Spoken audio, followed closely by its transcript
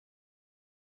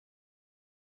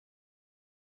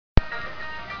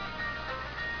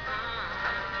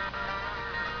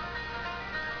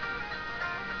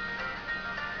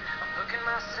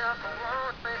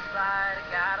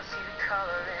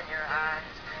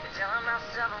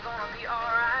myself I'm gonna be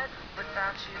alright.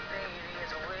 Without you, baby, it's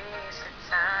a waste of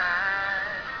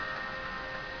time.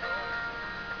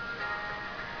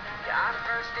 Our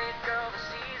first date, girl, the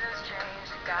seasons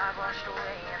changed. God washed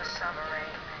away in the summer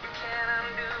rain. You can't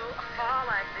undo a fall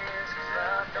like this, 'cause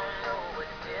love don't know what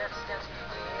distance is.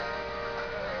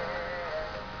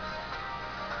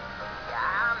 Yeah,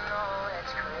 I know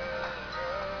it's crazy,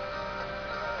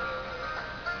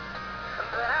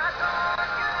 but I don't want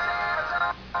you and I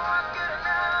don't want you to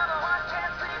know. I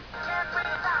can't sleep, can't breathe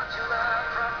without your love.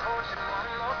 Front porch and one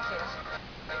more kiss.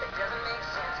 It doesn't make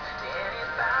sense to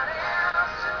anybody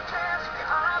else. Sometimes if you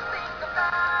all think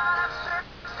about, I've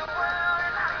searched the world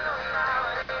and I know now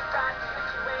it ain't right if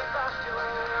you ain't lost your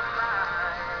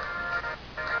mind.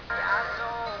 Yeah, I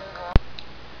don't want.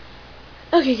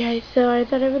 Okay guys, so I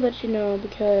thought I would let you know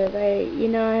because I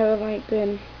haven't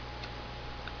been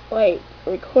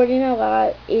recording a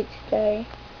lot each day.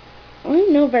 I don't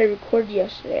even know if I recorded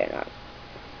yesterday or not,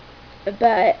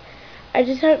 but I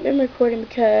just haven't been recording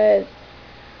because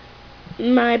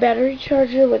my battery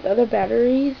charger with other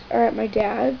batteries are at my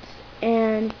dad's,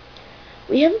 and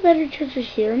we have a battery charger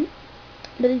here,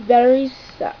 but these batteries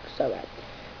suck so bad.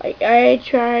 I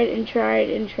tried and tried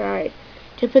and tried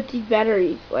to put these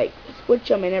batteries, switch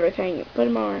them and everything, and put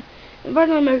them on. And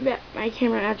finally my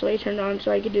camera actually turned on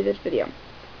so I could do this video.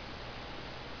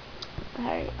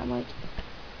 Alright,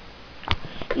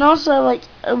 and also,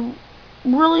 a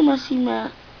really messy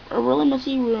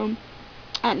room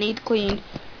that needs cleaned.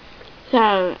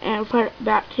 So, and put it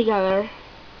back together.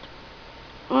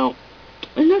 Well,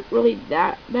 it's not really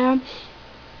that bad.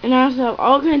 And I also have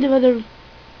all kinds of other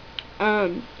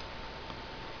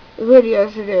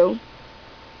videos to do.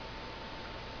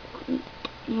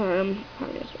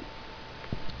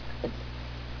 It's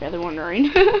rather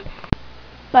wondering.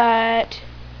 But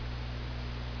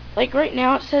right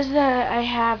now it says that I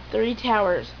have 3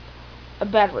 towers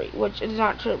of battery, which is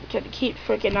not true because it keeps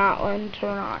freaking out and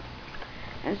turn on.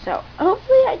 And so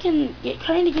hopefully I can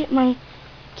get my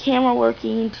camera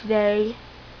working today,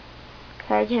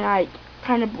 so I can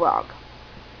kind of vlog.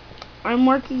 I'm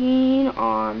working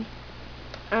on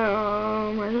I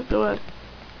think it was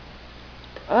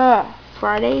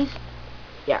Fridays.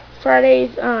 Yeah,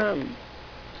 Friday's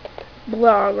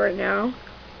vlog right now.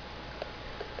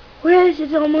 Which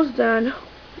is almost done.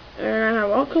 And I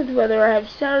have all kinds of other. I have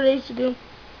Saturdays to do,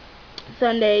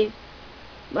 Sundays,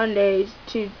 Mondays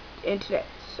and today.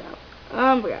 So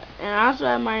yeah. And I also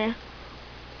have my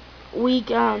week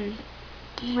thing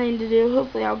to do.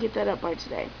 Hopefully I'll get that up by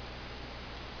today.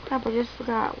 Crap, I just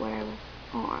forgot what I was.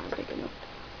 Oh, I was thinking of.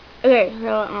 Okay,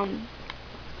 so I'm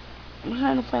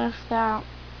trying to finish that.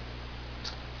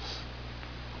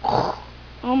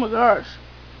 Oh my gosh.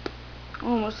 I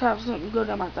almost have something go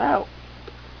down my throat.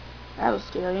 That was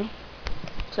scary.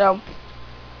 So,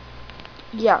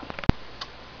 yeah.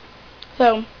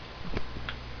 So,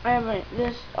 I have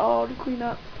this all to clean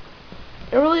up.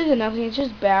 It really isn't nothing. It's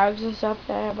just bags and stuff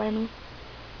that I have by me.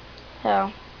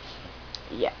 So,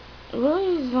 yeah. It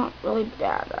really is not really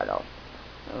bad at all.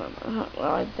 It's not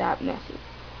really that messy.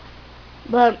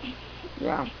 But,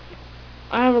 yeah.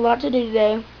 I have a lot to do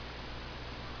today.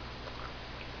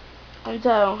 And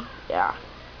so, yeah.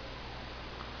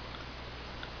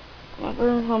 I'm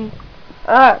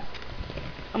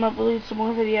gonna release some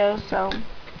more videos, so,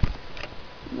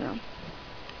 yeah.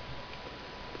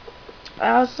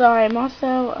 I'm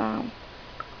also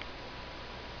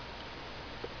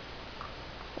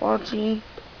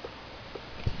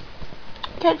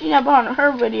catching up on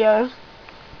her videos,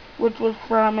 which was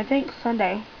from, I think,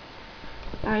 Sunday.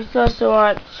 I still have to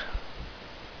watch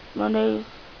Mondays.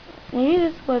 Maybe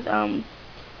this was, I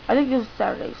think this is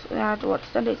Saturdays, and I have to watch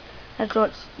Sundays. I have to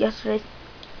watch yesterday's.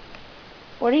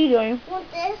 What are you doing? Want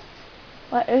this?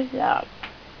 What is that?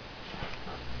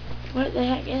 What the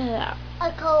heck is that?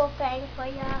 A cool thing for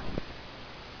you.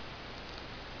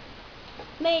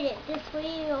 Made it just for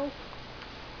you.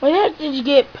 Why the heck did you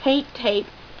get paint tape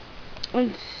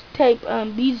and tape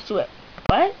beads to it?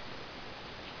 What?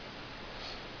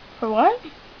 For what?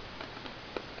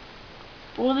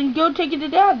 Well, then go take it to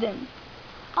Dad then.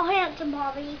 I'll hand it to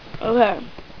Mommy. Okay.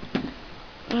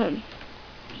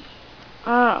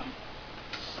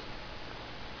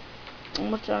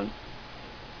 Almost done.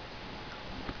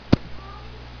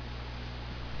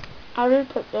 I already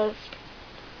put this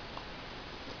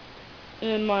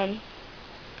in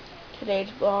today's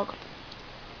vlog.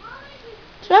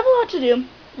 So I have a lot to do.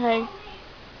 Hey.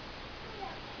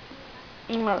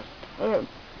 Okay.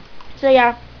 So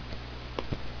yeah.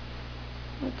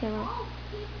 Okay.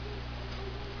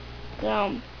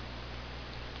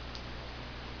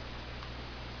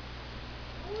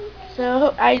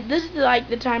 So this is like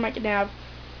the time I can have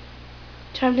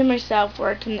time to myself where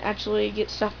I can actually get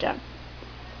stuff done.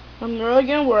 I'm really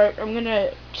gonna work. I'm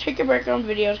gonna take a break on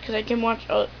videos because I can watch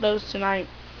those tonight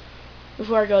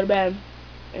before I go to bed.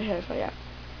 And so yeah.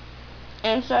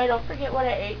 And so I don't forget what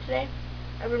I ate today.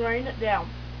 I've been writing it down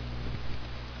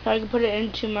so I can put it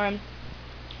into my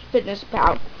fitness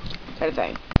pal kind of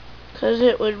thing. Because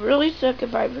it would really suck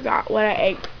if I forgot what I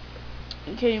ate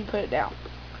and can't even put it down.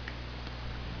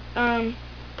 I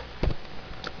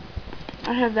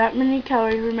have that many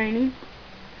calories remaining.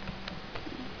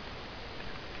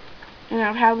 And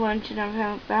I've had lunch and I've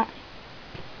had that.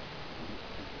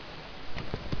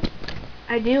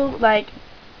 I do like,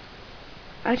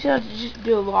 I still have to just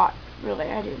do a lot, really,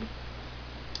 I do.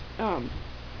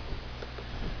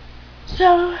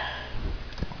 So,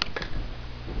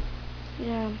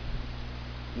 yeah.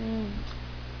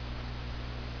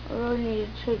 I really need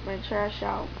to take my trash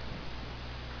out.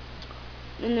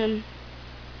 And then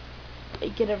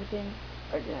get everything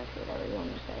organized, whatever you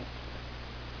want to say.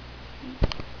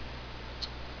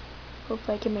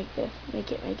 Hopefully I can make this.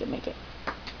 Make it.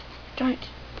 Darn it.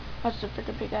 I'll just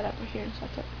freaking pick that up here in a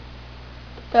second.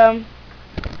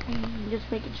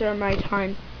 Just making sure my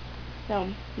time.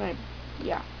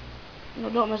 Yeah. No,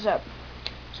 don't mess up.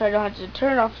 So I don't have to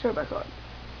turn off the back on.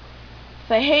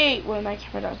 I hate when my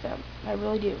camera does that. I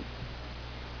really do.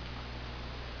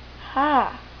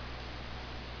 Ha.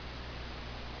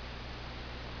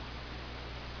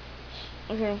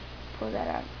 Okay, pull that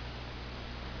out.